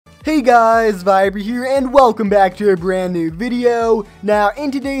Hey guys, Viper here, and welcome back to a brand new video. Now, in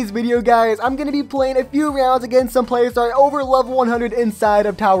today's video, guys, I'm going to be playing a few rounds against some players that are over level 100 inside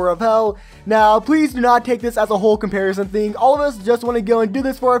of Tower of Hell. Now, please do not take this as a whole comparison thing. All of us just want to go and do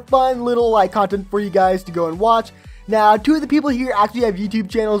this for a fun little content for you guys to go and watch. Now, two of the people here actually have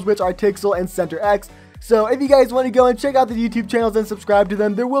YouTube channels, which are Tixel and CenterX. So if you guys want to go and check out the YouTube channels and subscribe to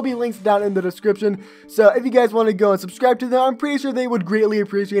them, there will be links down in the description. So if you guys want to go and subscribe to them, I'm pretty sure they would greatly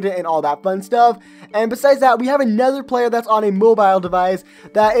appreciate it and all that fun stuff. And besides that, we have another player that's on a mobile device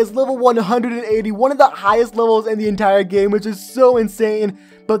that is level 180, one of the highest levels in the entire game, which is so insane.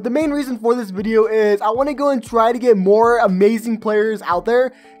 But the main reason for this video is I want to go and try to get more amazing players out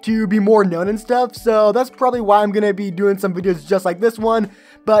there to be more known and stuff. So that's probably why I'm going to be doing some videos just like this one.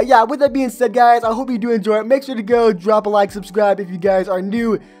 But yeah, with that being said, guys, I hope you do enjoy it. Make sure to go drop a like, subscribe if you guys are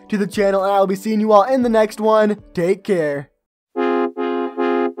new to the channel, and I'll be seeing you all in the next one. Take care.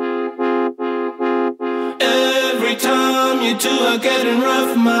 Every time you two are getting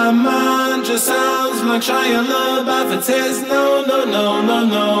rough, my mind just sounds like Shia LaBeouf. It says no, no, no, no,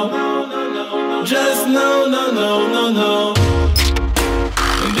 no, just no, no, no, no, no.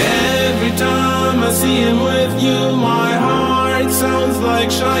 And every time I see him with you, my heart sounds like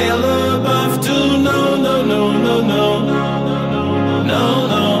Shia LaBeouf too. No, no, no, no, no, no, no,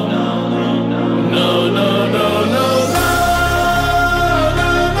 no, no, no, no, no.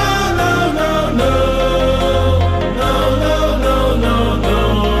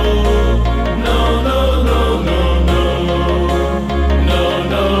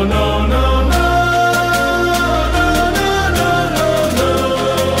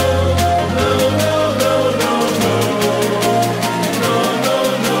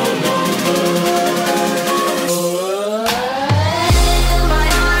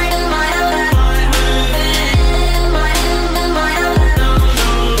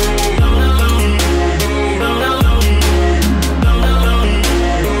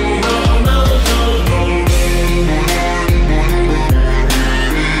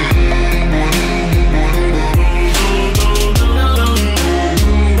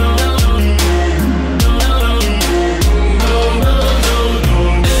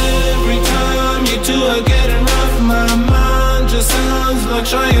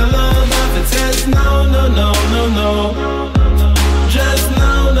 Shia LaBeouf, it says no, no, no, no, no, just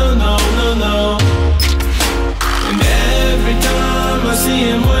no, no, no, no, no. And every time I see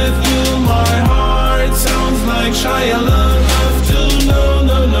him with you, my heart sounds like Shia LaBeouf too. No,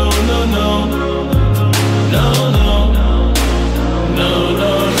 no, no, no, no, no, no, no, no, no.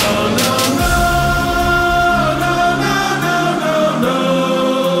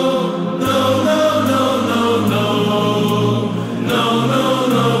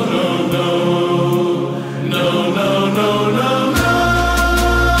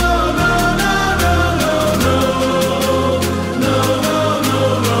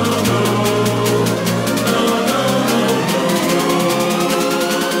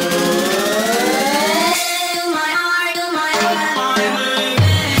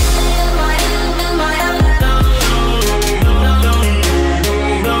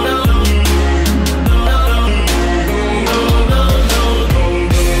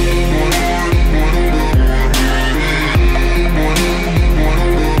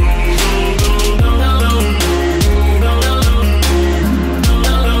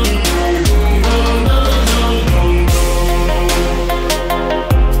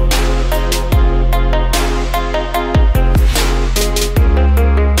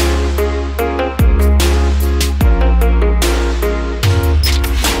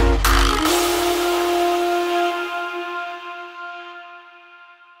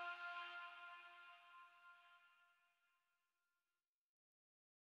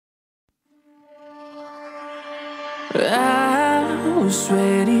 I was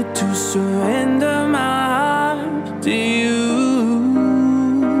ready to surrender my heart to you,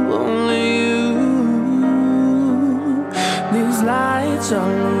 only you. These lights all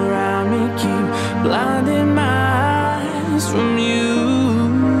around me keep blinding my eyes from you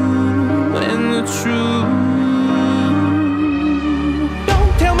and the truth.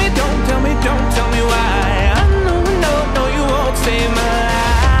 Don't tell me, don't tell me, don't tell me why. I know, no, no, you won't save my life.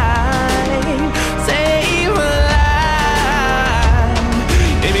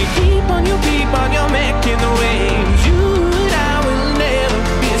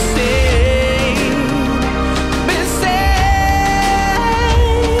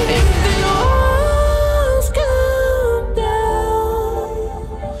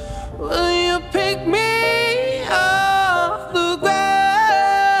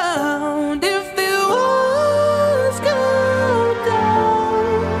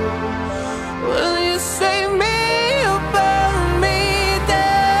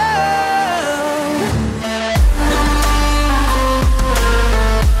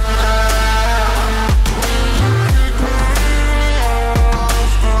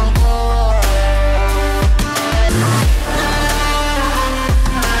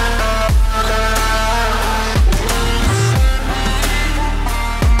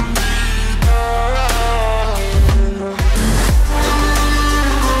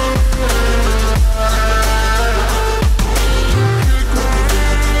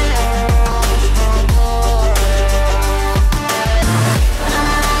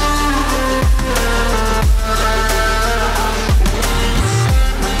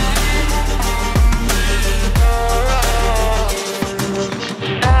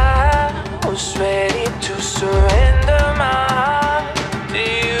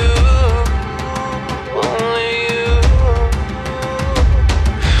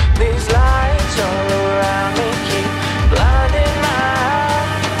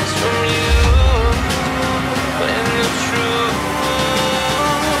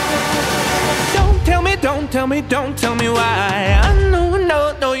 me, don't tell me why. I know,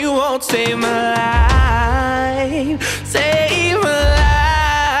 no, no, you won't save my life. Save my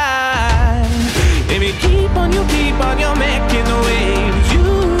life. Baby, keep on, you making the waves. You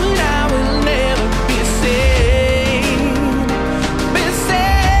and I will never be safe. Be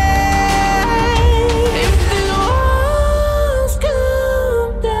safe. If the walls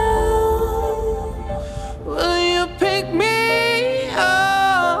come down, will you pick me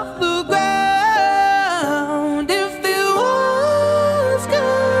off the ground? If the walls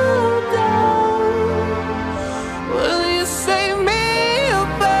come down, will you save me or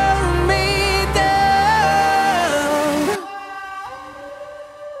burn me down?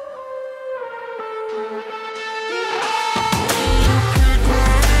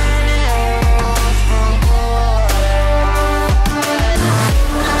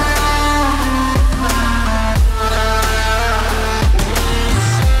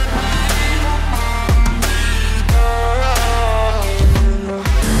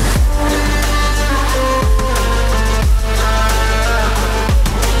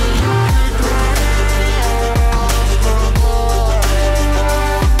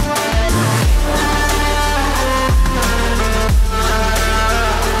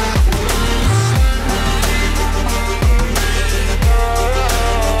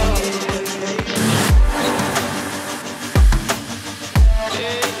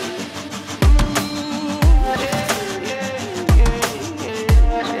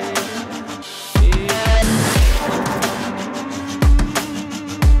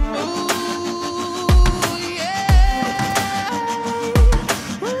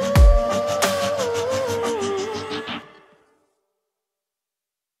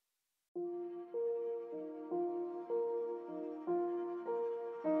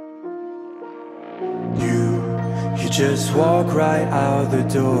 You just walk right out the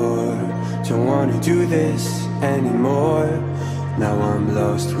door. Don't wanna do this anymore. Now I'm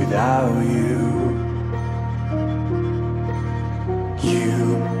lost without you. You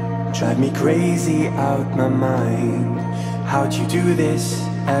drive me crazy out my mind. How'd you do this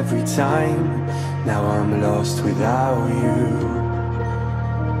every time? Now I'm lost without you.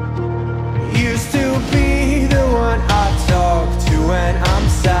 Used to be the one I talk to when I'm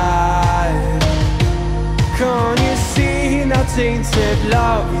sad. Can't you see now tainted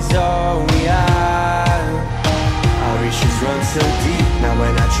love is all we have? Our issues run so deep, now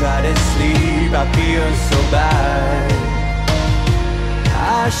when I try to sleep I feel so bad.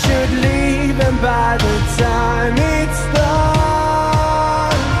 I should leave and by the time it's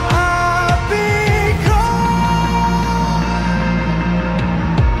done I'll be gone.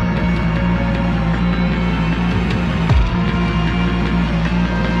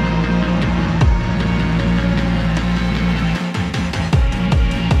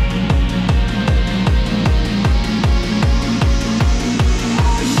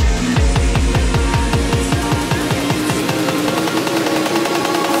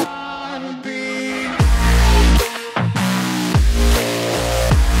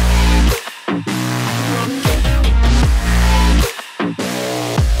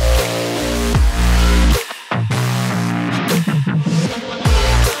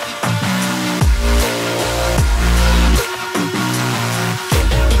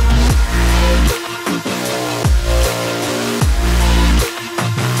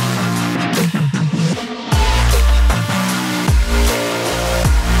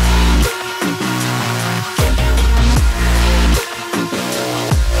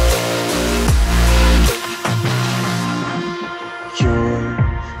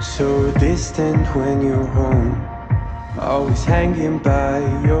 So distant when you're home, always hanging by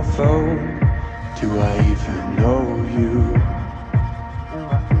your phone. Do I even know you?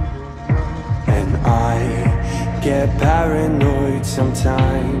 And I get paranoid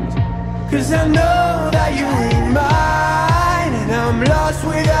sometimes, 'cause I know that you ain't mine, and I'm lost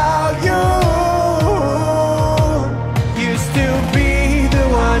without you. You still be the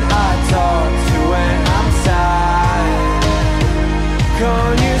one I talk to when I'm sad.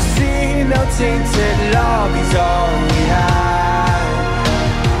 Can't you see now tainted love is all we have?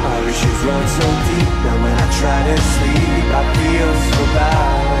 Our issues run so deep, now when I try to sleep I feel so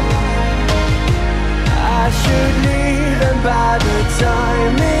bad. I should leave and by the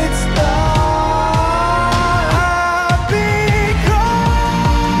time